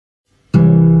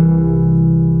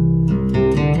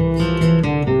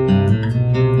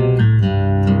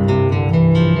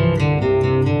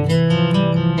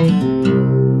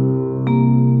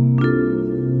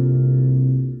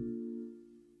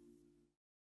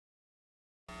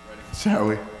Shall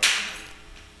we?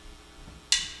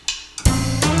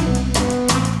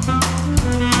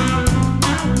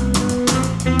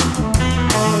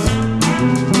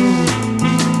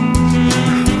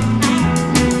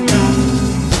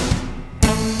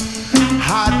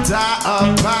 I die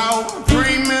about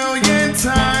 3 million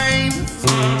times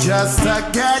just to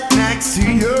get next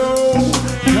to you.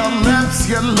 Collapse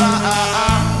your life.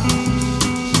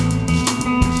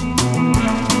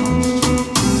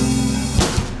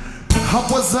 I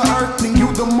was the earth and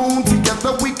you the moon.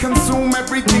 Together we consume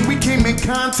everything we came in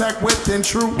contact with and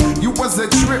true. You was a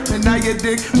trip and now you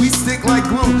dig. We stick like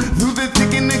glue through the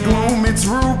thick and the gloom. It's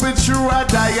rude but true. I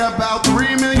die about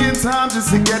 3 million times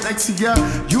just to get next to you.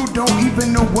 You don't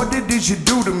even know what it is you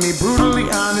do to me.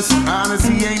 Brutally honest,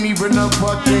 honesty ain't even a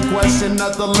fucking question.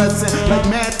 Another lesson like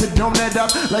math that don't add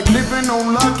up. Like living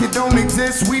on luck, it don't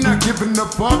exist. We not giving a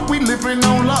fuck. We living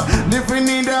on luck, living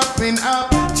it up and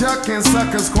up. Chucking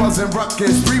suckers causing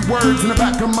ruckus. 3 words in the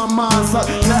back of my mind. So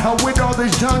to hell with all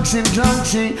this junction.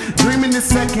 Dreaming the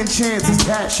second chances,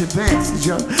 cash advances,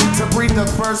 yo. To breathe the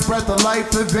first breath of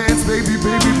life advance. Baby,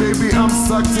 I'm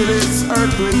stuck to this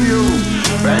earth with you.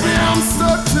 Baby, I'm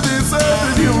stuck to this earth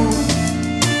with you.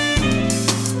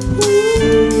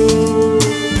 Ooh.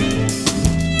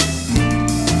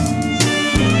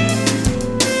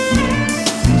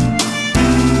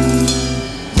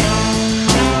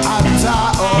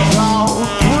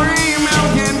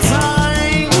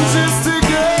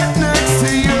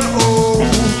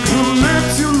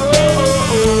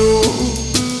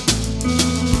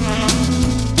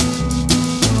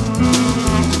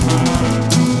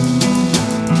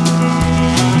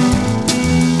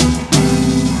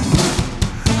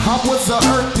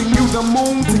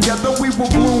 Together we will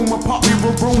bloom, apart we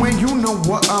will ruin. You know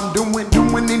what I'm doing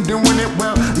it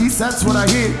well. At least that's what I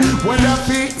hear. When I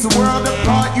feel the world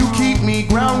apart, you keep me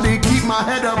grounded, keep my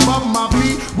head above my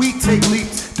feet. We take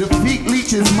leaps, defeat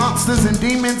leeches, monsters and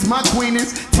demons. My queen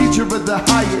is teacher of the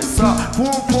highest.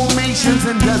 Formations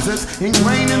and deserts,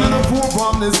 ingrained into the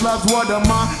form. This love's water,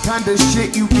 my kind of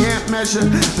shit you can't measure.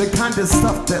 The kind of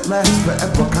stuff that lasts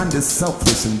forever, kind of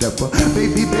selfless endeavor.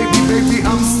 Baby,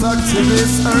 I'm stuck to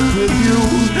this earth with you.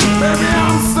 Baby,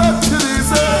 I'm stuck to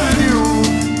this earth with you.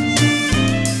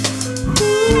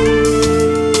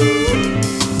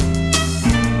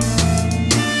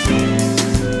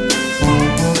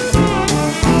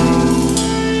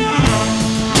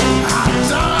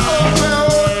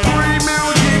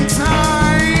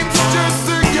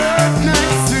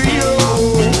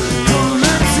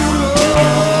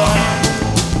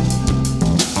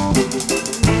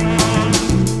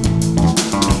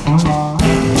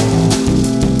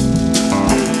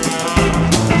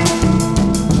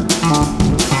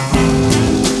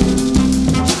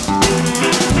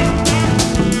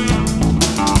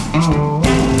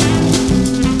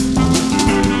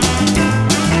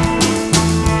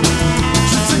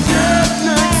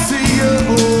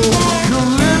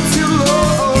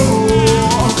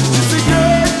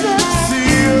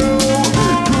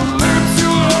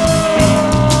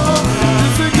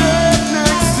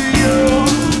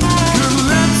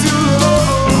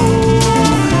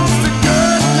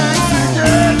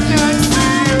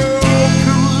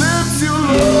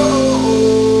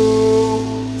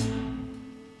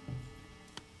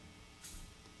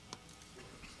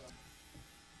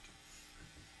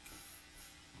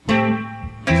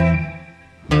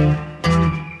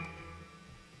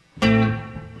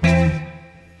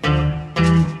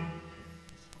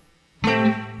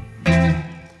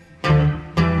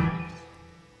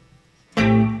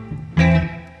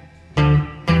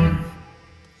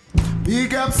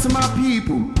 To my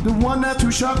people, the one that's too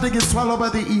sharp to get swallowed by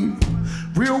the evil.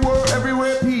 Real world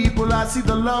everywhere, people. I see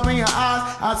the love in your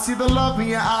eyes. I see the love in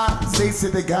your eyes. They say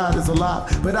that God is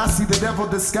alive, but I see the devil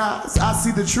disguised. I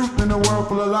see the truth in a world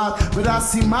full of lies, but I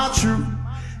see my truth.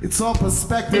 It's all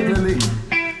perspective, really.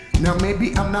 Now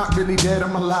maybe I'm not really dead,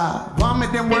 I'm alive.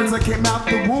 Vomit them words that came out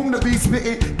the womb to be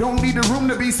spitting. Don't need a room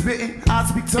to be spitting. I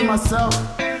speak to myself.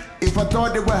 If I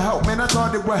thought it would help, man, I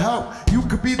thought it would help. You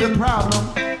could be the problem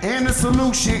and the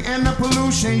solution and the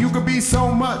pollution. You could be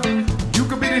so much. You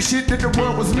could be the shit that the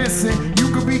world was missing.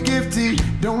 You could be gifted.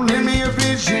 Don't limit your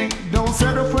vision. Don't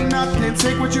settle for nothing.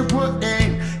 Take what you put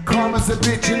in. Karma's a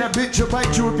bitch and that bitch will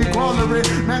bite you if you call her it.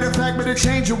 Matter of fact, better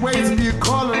change your ways if you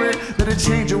call her it. Better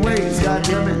change your ways,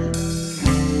 goddamn it.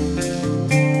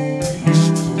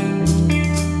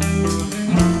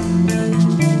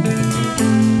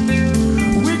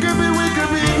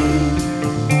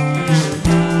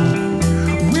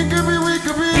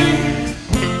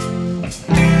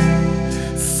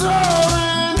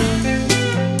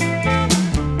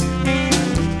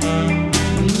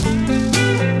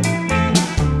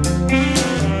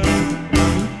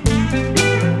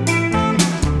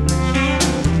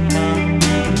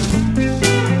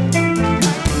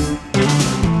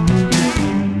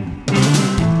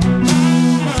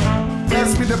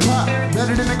 the pot,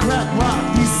 better than the crack rock.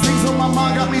 These things on my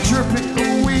mind got me tripping.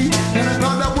 Ooh-wee, and I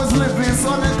thought I was living.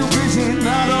 Saw that division,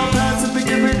 not all bad to the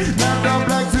giving, not all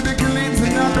black to the killings,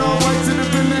 and not all white to the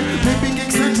villain. They big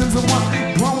extensions of one,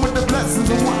 one with the blessings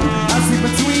of one. I see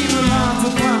between the lines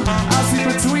of one, I see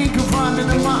between confined and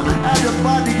the mind. Add your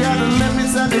body, got the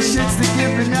limits, add the shits to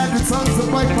give, and add the tongues to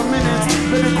bite for minutes.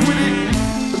 Better quit it.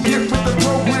 Get with the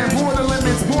program, board the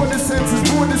limits, board the senses,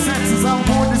 board the senses. I'm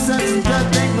bored the senses,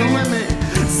 that ain't the limit.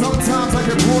 Sometimes I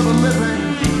get bored of living.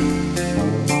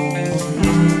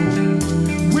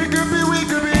 We could be, we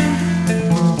could be.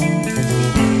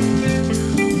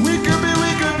 We could be,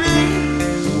 we could be.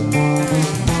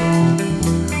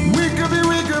 We could be,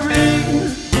 we could be.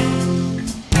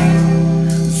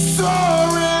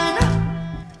 Soaring.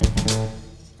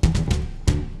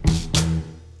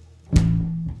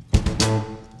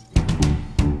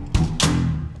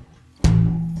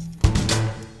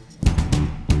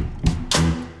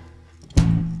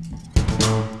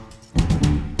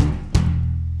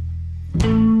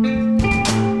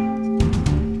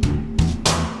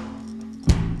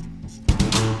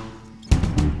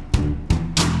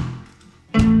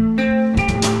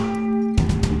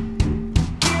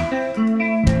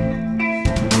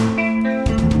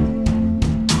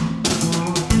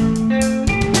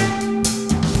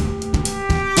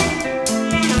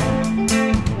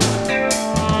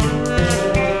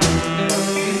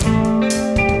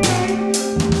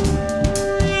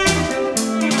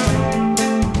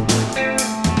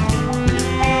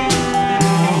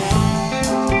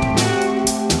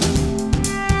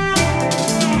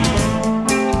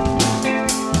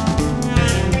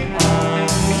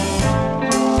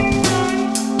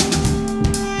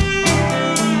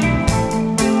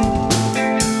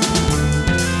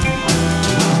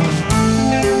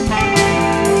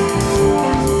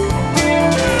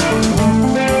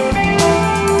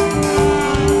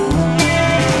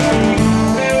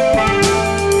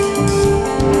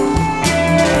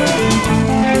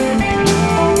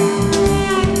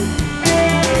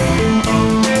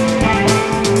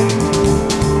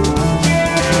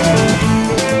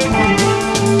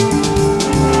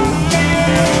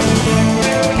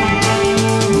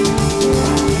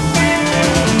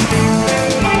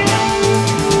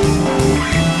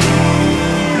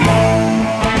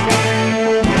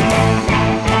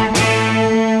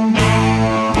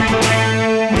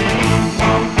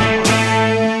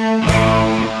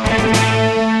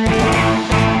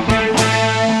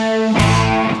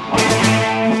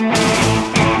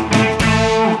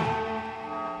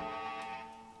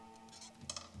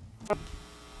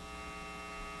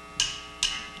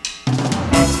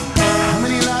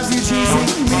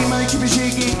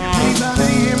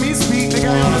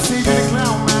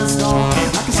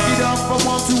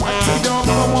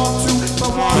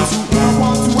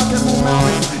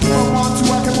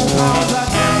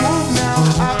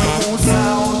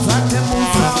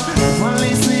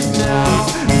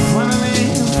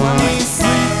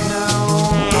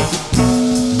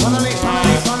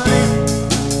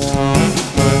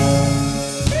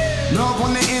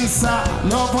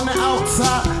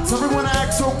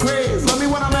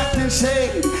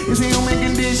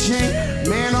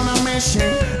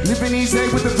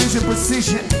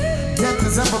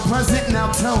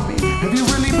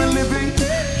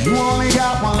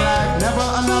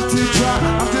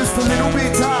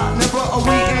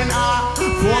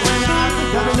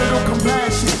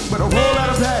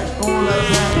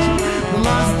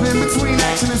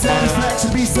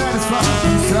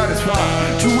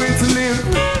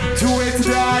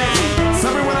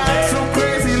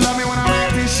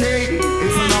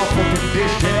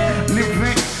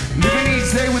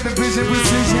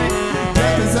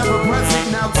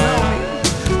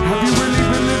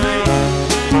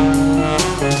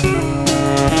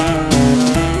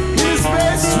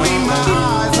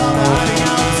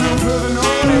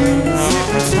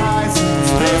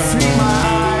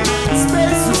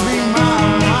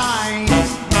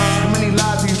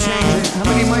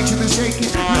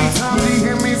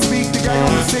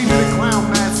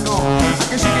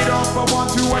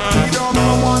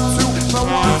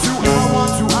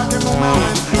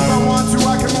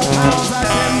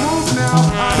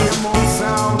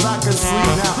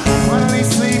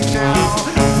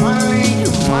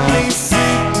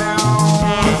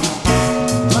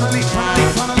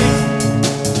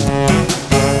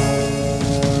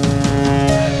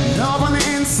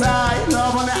 inside,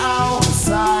 love on the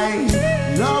outside,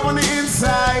 love on the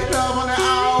inside, love on the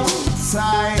outside.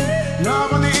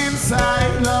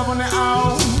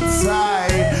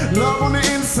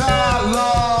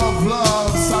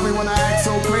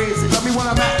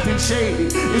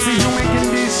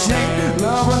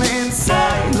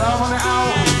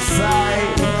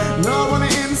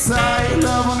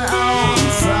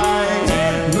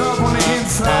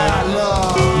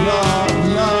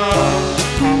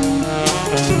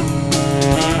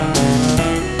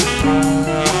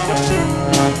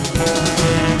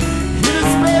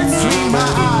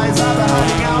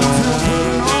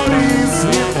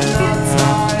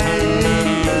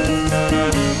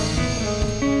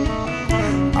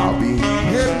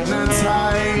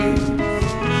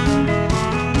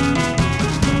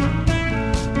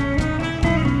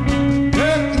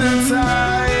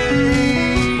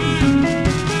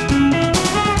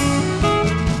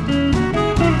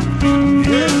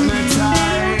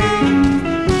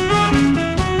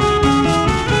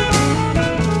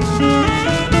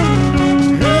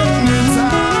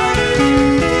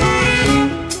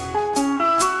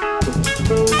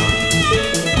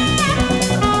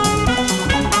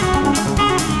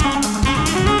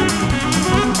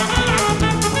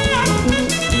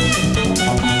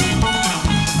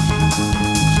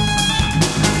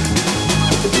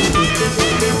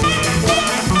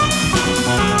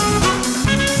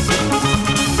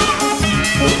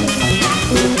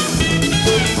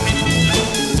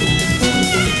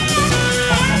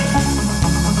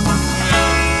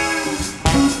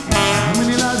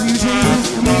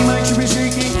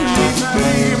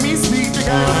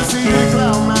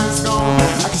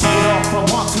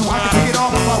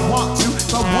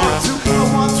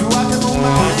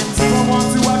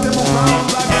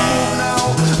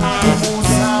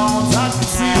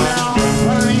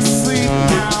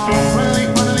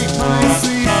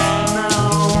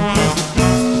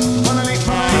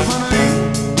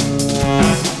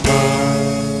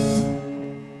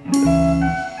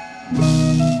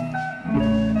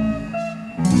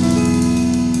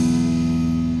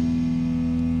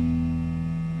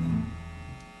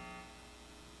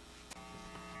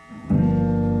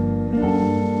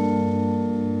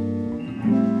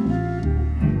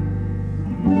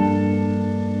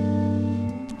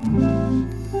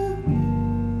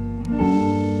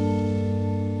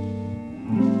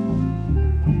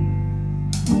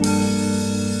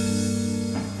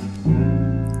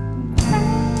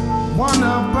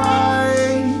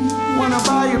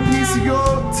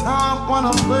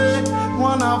 wanna play,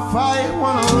 wanna fight,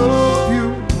 wanna love you.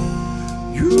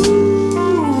 You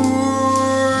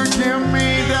give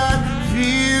me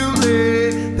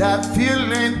that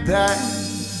feeling that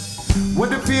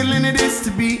what a feeling it is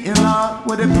to be in love.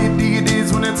 What a pity it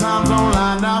is when the times don't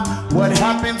line up. What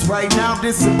happens right now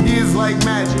disappears like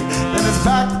magic. Then it's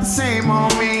back to the same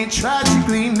old me.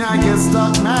 Tragically, now you're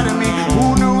stuck mad at me.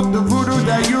 Who knew the voodoo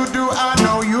that you do? I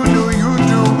know you do, you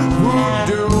do.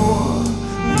 Voodoo.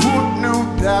 Who knew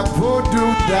that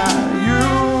voodoo that you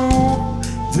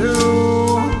do?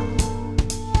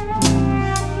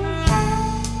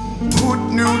 Who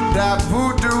knew that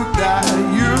voodoo that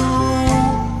you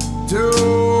do?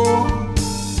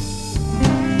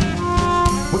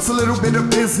 What's a little bit of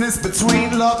business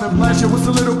between love and pleasure? What's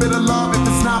a little bit of love if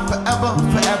it's not forever?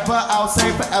 Forever, I'll say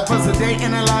forever's a day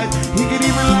in a life. He could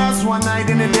even last one night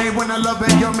in a day when the love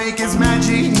that you'll make is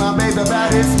magic. My babe the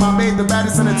baddest, my babe the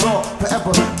baddest, and it's all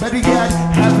forever. Better yet,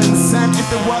 heaven sent if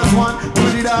there was one.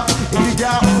 Put it up if you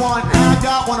got one. And I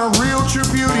got one, a real true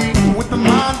beauty. With the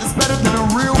mind that's better than a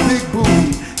real big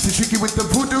booty. To trick you with the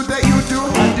voodoo that you do.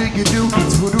 How do you do?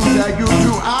 It's voodoo that you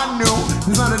do. I know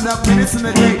there's not enough minutes in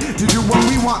the day to do what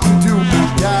we want to do.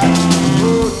 That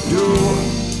voodoo.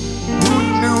 Who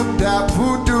knew that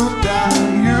voodoo that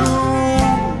you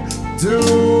do?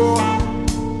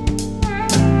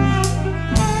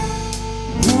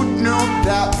 Who knew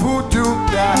that voodoo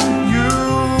that you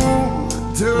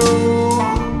do?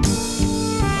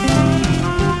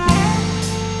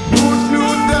 Who knew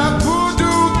that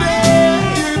voodoo that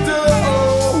you do?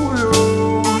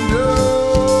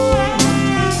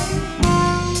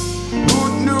 Who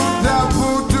knew that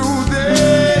voodoo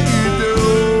that you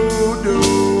do?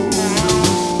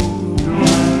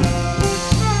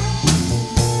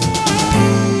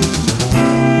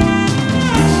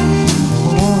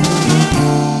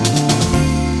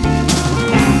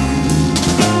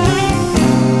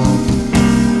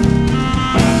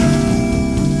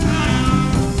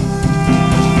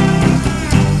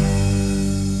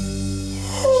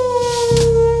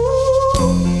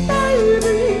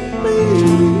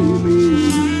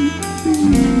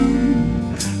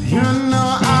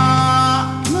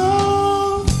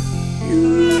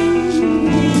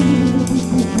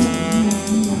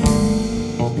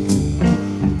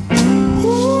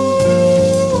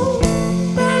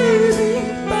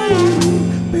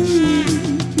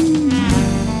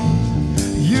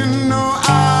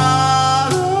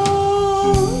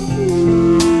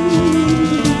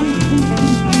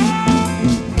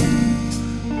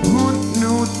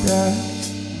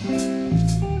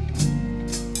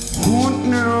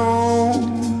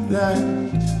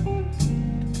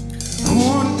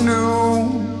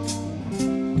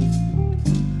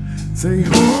 Say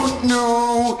who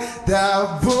knew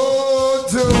that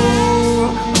voodoo?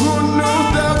 Who knew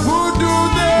that voodoo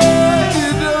that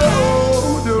you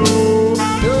do?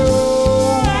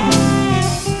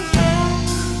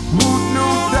 Who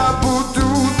knew that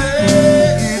voodoo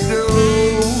that you do?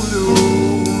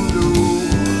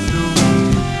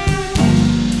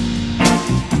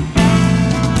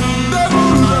 The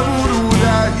voodoo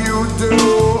that you do.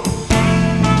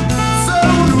 Say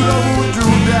who knew the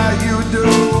voodoo that you do?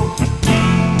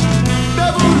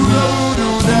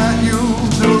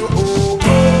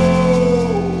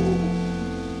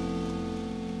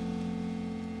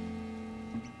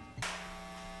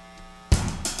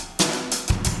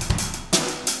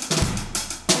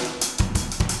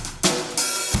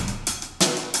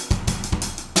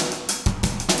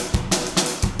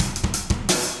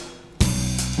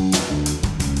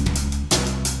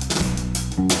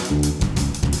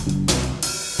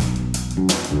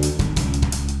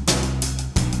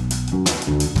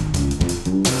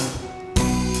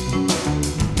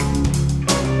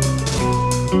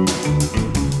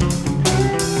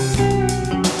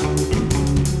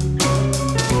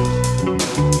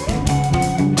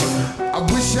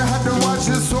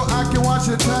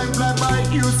 The time fly by,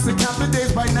 used to count the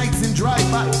days by nights and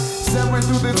drive-by. Staring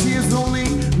through the tears, only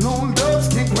lone doves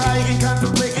can cry and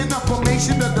contemplating the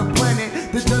formation of the planet.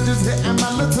 The judges hitting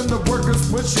mallets and the workers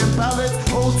pushing pallets.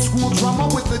 Old school drama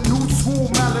with the new school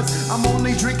malice. I'm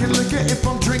only drinking liquor if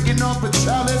I'm drinking off a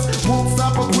chalice. Won't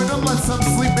stop or quit unless I'm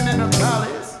sleeping in a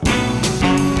palace.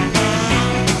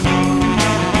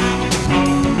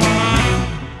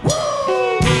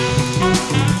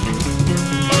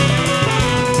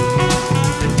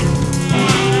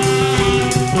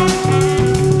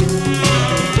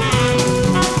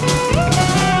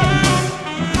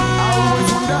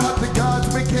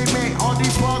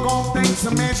 A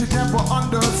man should never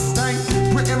understand.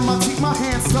 Gritting my teeth, my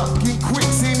hands stuck in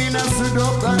quicksand and I stood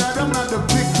up. But I'm not the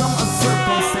victim of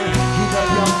circumstance. You the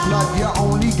young blood, you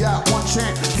only got one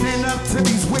chance. Stand up to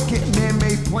these wicked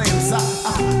man-made plans. I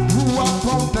grew up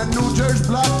on the New Jersey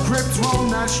block, Crips roam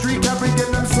that street, every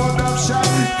get them sort of shot.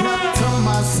 Kept to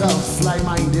myself,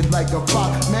 slight-minded like a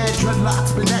fox. Mad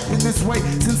dreadlocks, been acting this way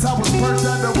since I was birthed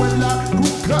out of wedlock. Who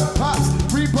cut pops,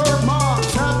 rebirth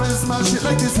moms, having smile shit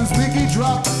like this is Biggie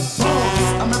drop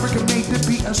bombs. America made to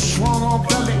be a strong-arm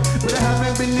felon, but I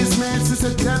haven't been this man since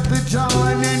the death of John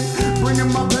Lennon.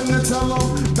 Bringing my pen to tell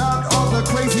them about all the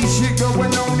crazy shit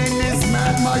going on in this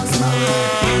Mad Mike's mouth.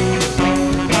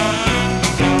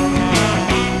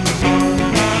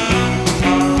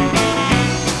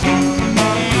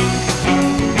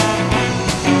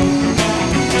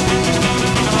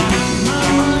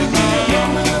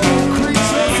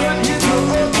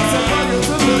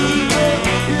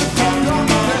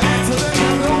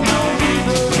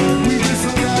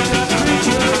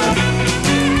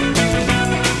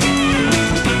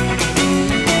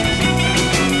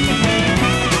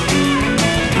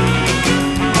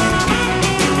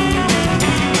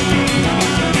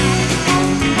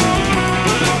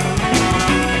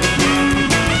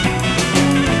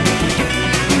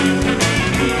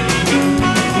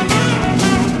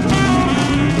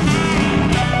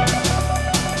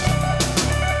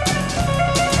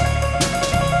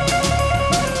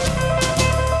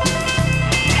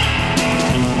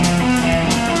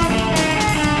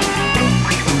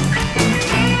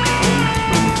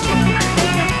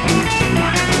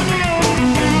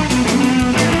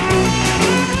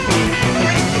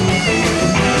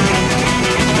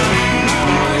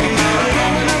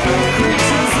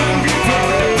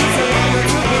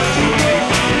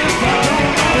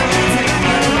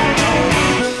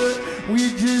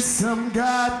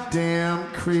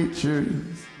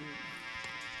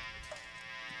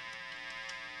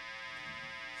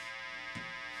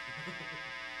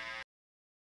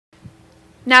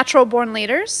 Natural Born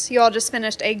Leaders, you all just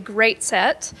finished a great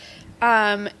set.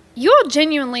 You all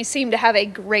genuinely seem to have a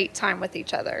great time with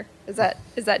each other. Is that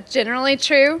generally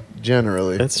true?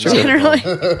 Generally. That's true. Generally.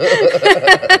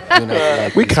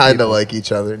 We kind of like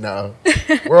each other. No.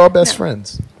 We're all best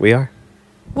friends. We are.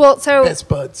 Well, so Best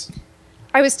buds.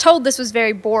 I was told this was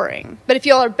very boring, but if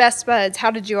you all are best buds,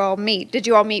 how did you all meet? Did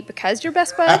you all meet because you're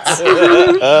best buds?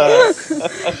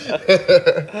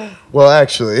 Well,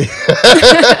 actually,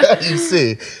 you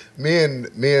see, me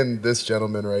and this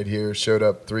gentleman right here showed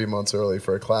up 3 months early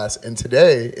for a class, and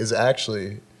today is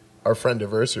actually our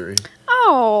friend-iversary.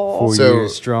 Oh. 4 So-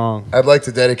 years strong. I'd like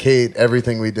to dedicate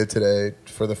everything we did today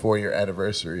for the 4-year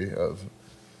anniversary of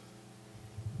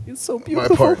It's so my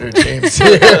beautiful. partner, James.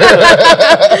 Here.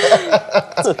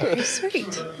 That's very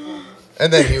sweet.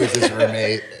 And then he was his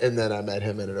roommate, and then I met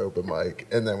him at an open mic,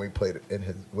 and then we played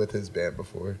with his band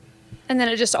before. And then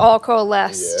it just all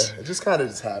coalesced. Yeah, it just kind of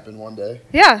just happened one day.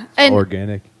 Yeah. And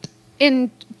Organic.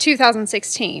 in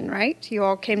 2016, right? You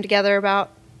all came together about...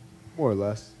 More or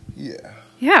less. Yeah.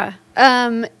 Yeah.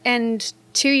 And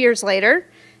 2 years later,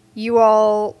 you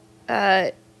all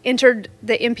entered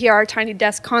the NPR Tiny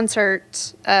Desk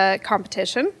Concert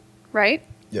competition, right?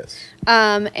 Yes.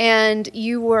 And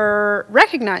you were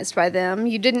recognized by them.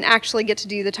 You didn't actually get to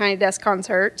do the Tiny Desk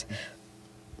Concert,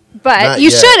 but Not you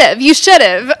yet. should have. You should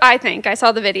have, I think. I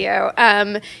saw the video.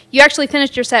 You actually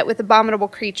finished your set with Abominable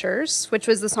Creatures, which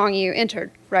was the song you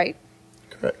entered, right?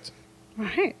 Correct.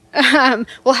 Right.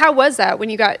 Well, how was that when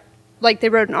you got, like, they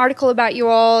wrote an article about you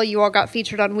all got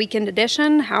featured on Weekend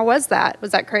Edition? How was that?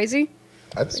 Was that crazy?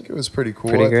 I think it was pretty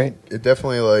cool. Pretty I great. think it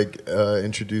definitely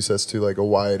introduced us to like a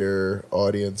wider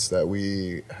audience that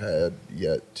we had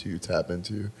yet to tap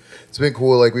into. It's been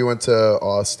cool. Like we went to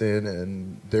Austin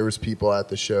and there was people at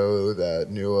the show that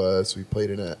knew us. We played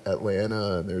in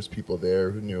Atlanta and there's people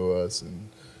there who knew us, and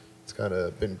it's kind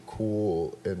of been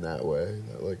cool in that way.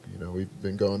 That we've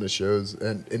been going to shows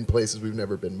and in places we've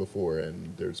never been before,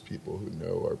 and there's people who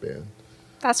know our band.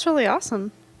 That's really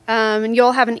awesome. And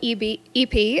you'll have an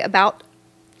EP about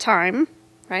time,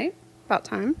 right? About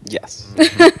time. Yes.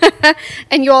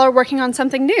 And you all are working on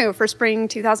something new for spring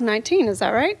 2019, is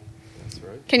that right? That's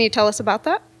right. Can you tell us about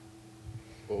that?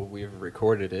 Well, we've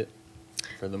recorded it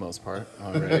for the most part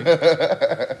already.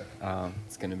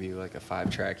 It's going to be like a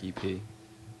 5-track EP.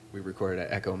 We recorded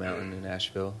at Echo Mountain in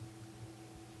Asheville.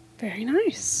 Very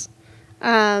nice.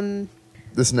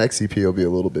 This next EP will be a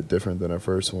little bit different than our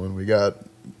first one. We got,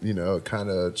 kind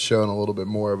of showing a little bit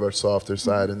more of our softer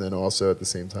side, and then also at the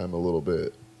same time a little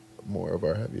bit more of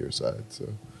our heavier side. So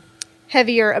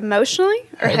Heavier emotionally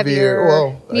or heavier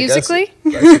well, musically?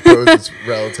 I suppose it's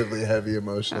relatively heavy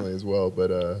emotionally as well, but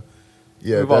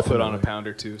yeah, We've all put definitely. on a pound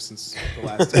or two since the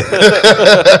last time. That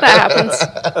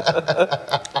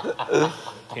happens.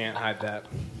 Can't hide that.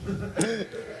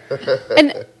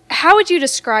 And how would you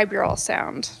describe your all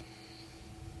sound?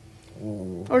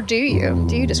 Or do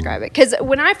you describe it? Because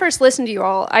when I first listened to you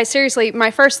all,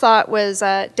 my first thought was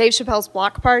Dave Chappelle's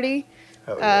Block Party,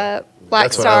 Yeah. Black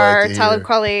That's what I Star, like to Talib hear.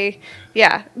 Kweli.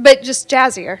 Yeah, but just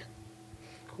jazzier.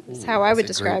 That's how I would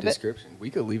That's a great describe it. description. We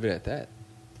could leave it at that.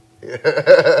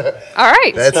 All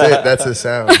right. That's it. That's a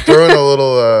sound. Throw in a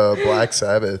little Black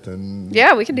Sabbath and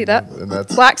Yeah, we can do that. And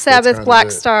that's Black that's Sabbath, kind of Black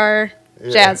it. Star,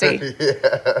 Yeah. jazzy.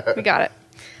 Yeah. We got it.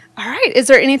 All right. Is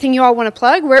there anything you all want to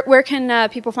plug? Where can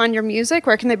people find your music?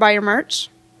 Where can they buy your merch?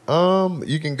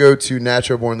 You can go to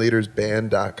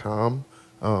naturalbornleadersband.com.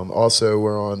 Also,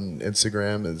 we're on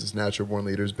Instagram as Natural Born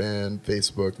Leaders Band,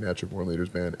 Facebook Natural Born Leaders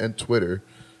Band, and Twitter.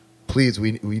 Please,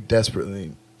 we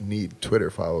desperately need Twitter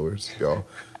followers, y'all.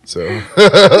 So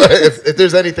if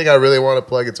there's anything I really want to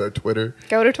plug, it's our Twitter.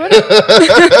 Go to Twitter.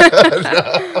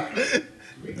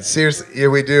 Seriously, yeah,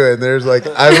 we do. And there's like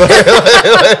I've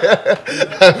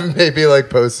maybe like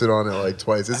posted on it like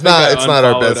twice. It's not our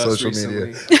unfollowed best us social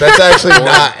recently. media. That's actually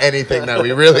not anything that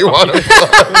we really want to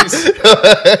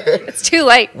plug. It's too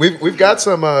late. We've got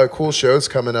some cool shows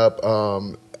coming up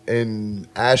in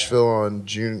Asheville on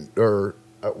June or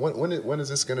when is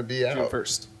this going to be out? June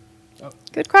 1st.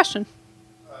 Good question.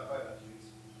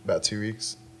 About 2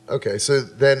 weeks. Okay, so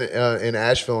then in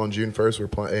Asheville on June 1st, we're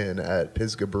playing at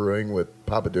Pisgah Brewing with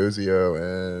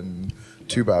Papadozio and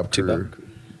Two Bob Crew.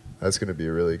 That's going to be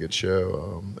a really good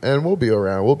show. And we'll be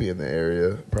around. We'll be in the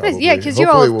area probably. Yeah, because you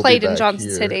all Hopefully have we'll played be in back Johnson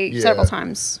here. City Yeah. several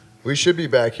times. We should be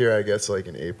back here, I guess, like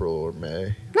in April or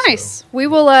May. Nice. So. We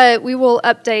will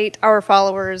update our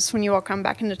followers when you all come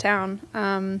back into town.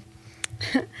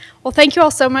 Well, thank you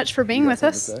all so much for being with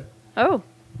us. Oh.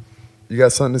 You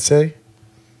got something to say?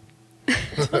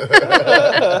 Does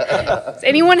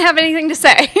anyone have anything to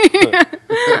say?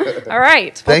 All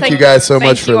right. Well, Thank you guys so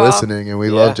much for you all. listening, and we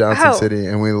love Johnson Oh. City,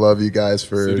 and we love you guys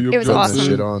for City of putting was this awesome.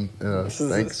 shit on.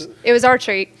 Thanks. It was our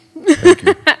treat. Thank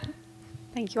you.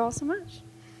 Thank you all so much.